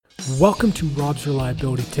Welcome to Rob's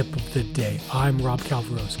Reliability Tip of the Day. I'm Rob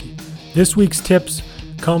Kalwarowski. This week's tips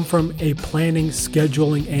come from a planning,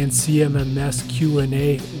 scheduling, and CMMS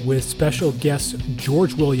Q&A with special guests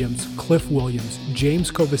George Williams, Cliff Williams,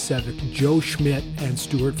 James Kovacevic, Joe Schmidt, and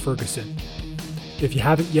Stuart Ferguson. If you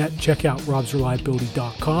haven't yet, check out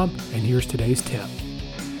robsreliability.com, and here's today's tip.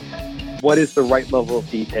 What is the right level of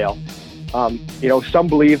detail? Some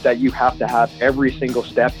believe that you have to have every single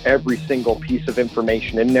step, every single piece of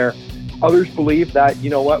information in there. Others believe that,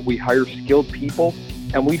 we hire skilled people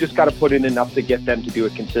and we just got to put in enough to get them to do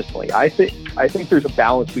it consistently. I think there's a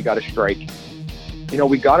balance we got to strike.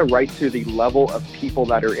 We got to write to the level of people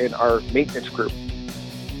that are in our maintenance group.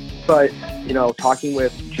 But, talking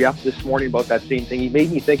with Jeff this morning about that same thing, he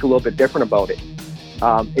made me think a little bit different about it.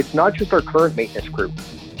 It's not just our current maintenance group.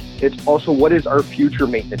 It's also what is our future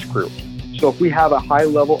maintenance group. So if we have a high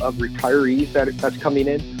level of retirees that's coming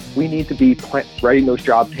in, we need to be writing those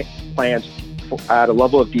job plans at a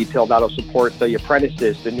level of detail that'll support the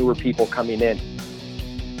apprentices, the newer people coming in.